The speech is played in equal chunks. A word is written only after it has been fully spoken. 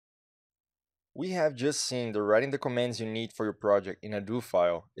We have just seen that writing the commands you need for your project in a do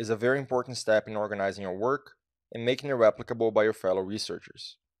file is a very important step in organizing your work and making it replicable by your fellow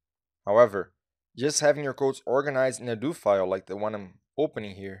researchers. However, just having your codes organized in a do file like the one I'm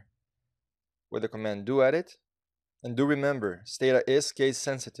opening here with the command do edit, and do remember, Stata is case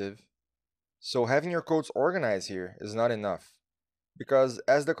sensitive, so having your codes organized here is not enough. Because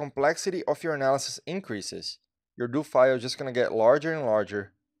as the complexity of your analysis increases, your do file is just going to get larger and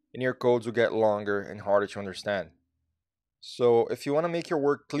larger, and your codes will get longer and harder to understand. So if you want to make your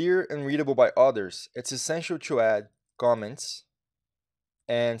work clear and readable by others, it's essential to add comments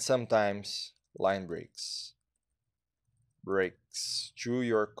and sometimes line breaks to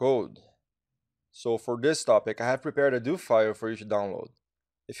your code. So for this topic, I have prepared a do file for you to download.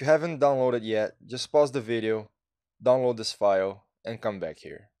 If you haven't downloaded yet, just pause the video, download this file, and come back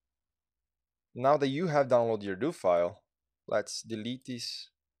here. Now that you have downloaded your do file, let's delete these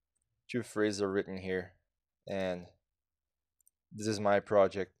two phrases that are written here. And this is my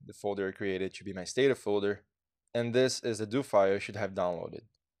project, the folder I created to be my Stata folder. And this is the do file you should have downloaded.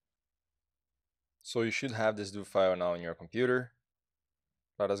 So you should have this do file now on your computer.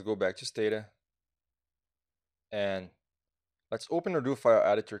 Let us go back to Stata. And let's open the do file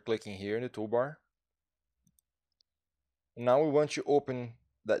editor clicking here in the toolbar. And now we want to open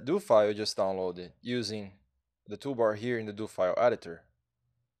that do file you just downloaded using the toolbar here in the do file editor.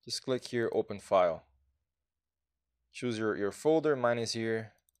 Just click here, open file. Choose your folder, mine is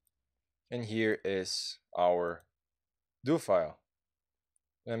here, and here is our do file.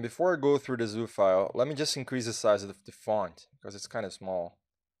 And before I go through the do file, let me just increase the size of the font because it's kind of small.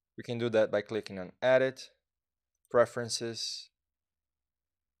 We can do that by clicking on Edit, Preferences,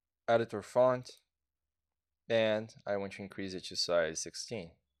 Editor Font, and I want to increase it to size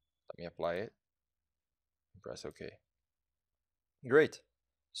 16. Let me apply it, press OK. Great.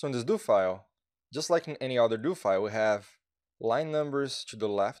 So in this do file, just like in any other do file, we have line numbers to the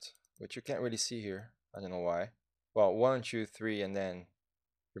left, which you can't really see here. I don't know why. Well, 1, 2, 3, and then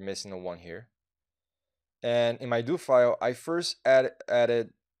we're missing a 1 here. And in my do file, I first added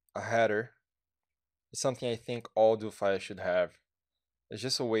a header. It's something I think all do files should have. It's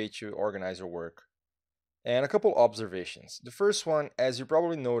just a way to organize your work. And a couple observations. The first one, as you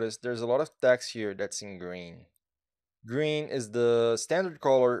probably noticed, there's a lot of text here that's in green. Green is the standard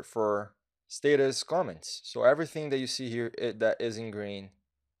color for Stata's comments. So everything that you see here that is in green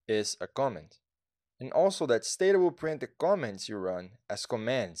is a comment. And also that Stata will print the comments you run as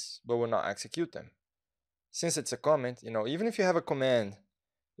commands, but will not execute them. Since it's a comment, even if you have a command,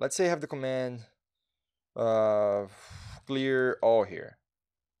 let's say you have the command clear all here.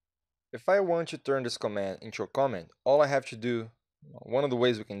 If I want to turn this command into a comment, all I have to do, one of the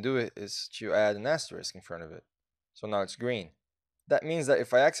ways we can do it is to add an asterisk in front of it. So now it's green. That means that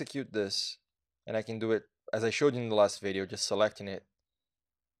if I execute this, and I can do it as I showed you in the last video, just selecting it.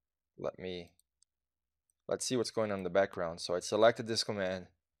 Let's see what's going on in the background. So I selected this command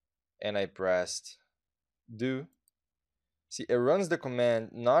and I pressed do. See, it runs the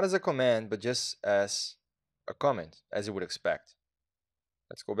command not as a command, but just as a comment, as you would expect.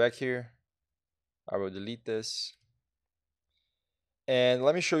 Let's go back here. I will delete this. And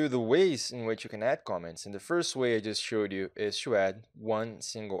let me show you the ways in which you can add comments. And the first way I just showed you is to add one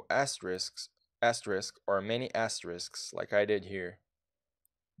single asterisk or many asterisks like I did here.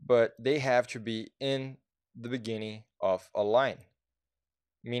 But they have to be in the beginning of a line.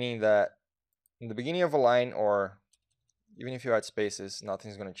 Meaning that in the beginning of a line, or even if you add spaces,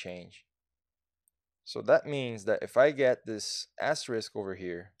 nothing's going to change. So that means that if I get this asterisk over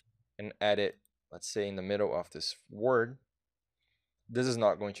here and add it, let's say in the middle of this word, this is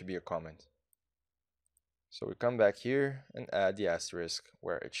not going to be a comment. So we come back here and add the asterisk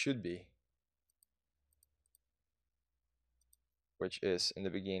where it should be, which is in the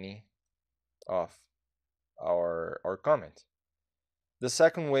beginning of our comment. The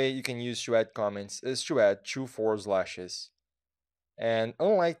second way you can use to add comments is to add two forward slashes. And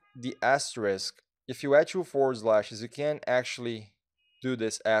unlike the asterisk, if you add two forward slashes, you can actually do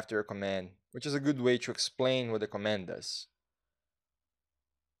this after a command, which is a good way to explain what the command does.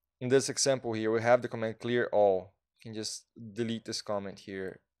 In this example here, we have the command clear all. You can just delete this comment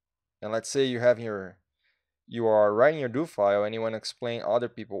here. And let's say you are writing your do file and you want to explain other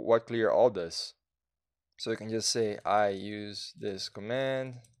people what clear all does. So you can just say, I use this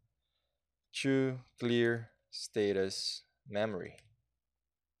command to clear status memory.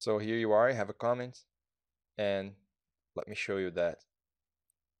 So here you are, I have a comment, and let me show you that.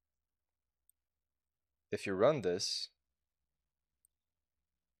 If you run this,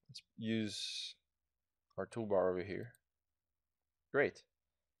 let's use our toolbar over here. Great.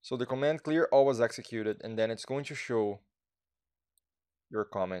 So the command clear all was executed, and then it's going to show your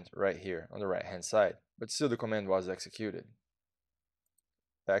comment right here on the right hand side. But still the command was executed.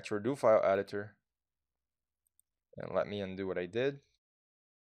 Back to our do file editor, and let me undo what I did.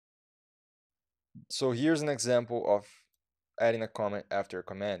 So here's an example of adding a comment after a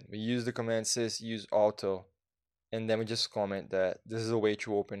command. We use the command sys use auto, and then we just comment that this is a way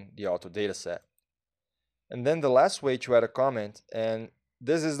to open the auto dataset. And then the last way to add a comment, and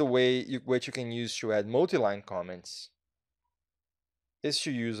this is the way which you can use to add multi-line comments, is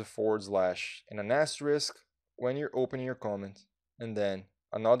to use a forward slash and an asterisk when you're opening your comment, and then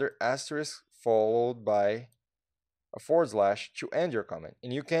another asterisk followed by a forward slash to end your comment.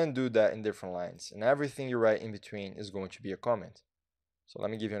 And you can do that in different lines, and everything you write in between is going to be a comment. So let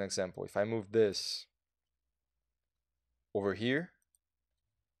me give you an example. If I move this over here,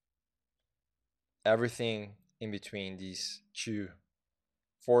 everything in between these two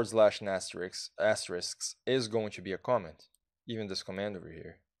forward slash and asterisks is going to be a comment, even this command over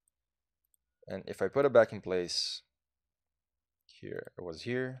here. And if I put it back in place, here it was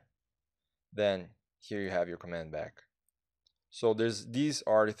here, then here you have your command back. So these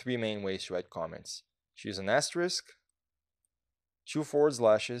are the three main ways to add comments. Choose an asterisk, two forward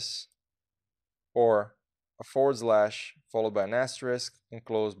slashes, or a forward slash followed by an asterisk and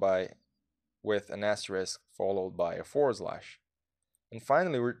closed with an asterisk followed by a forward slash. And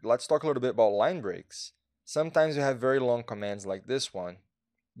finally, let's talk a little bit about line breaks. Sometimes you have very long commands like this one.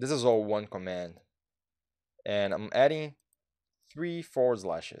 This is all one command. And I'm adding 3 forward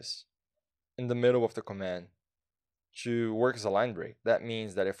slashes in the middle of the command to work as a line break. That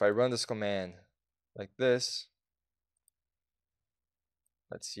means that if I run this command like this,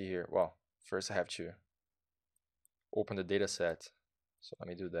 let's see here. Well, first I have to open the data set. So let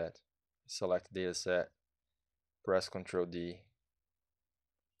me do that. Select the data set, press Ctrl D.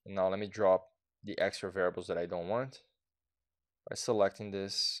 And now let me drop the extra variables that I don't want by selecting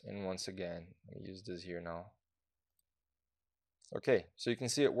this, and once again, let me use this here now. Okay, so you can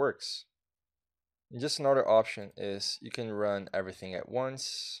see it works. And just another option is you can run everything at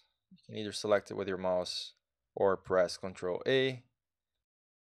once. You can either select it with your mouse or press Ctrl A,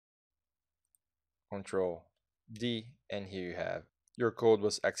 Ctrl D, and here you have your code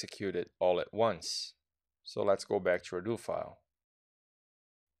was executed all at once. So let's go back to our do file.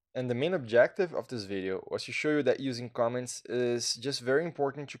 And the main objective of this video was to show you that using comments is just very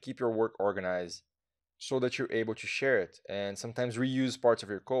important to keep your work organized so that you're able to share it and sometimes reuse parts of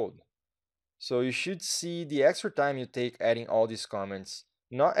your code. So you should see the extra time you take adding all these comments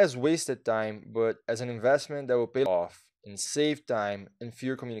not as wasted time, but as an investment that will pay off and save time and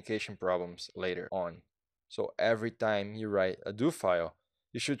fewer communication problems later on. So every time you write a do file,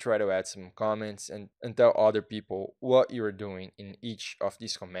 you should try to add some comments and tell other people what you are doing in each of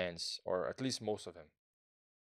these commands, or at least most of them.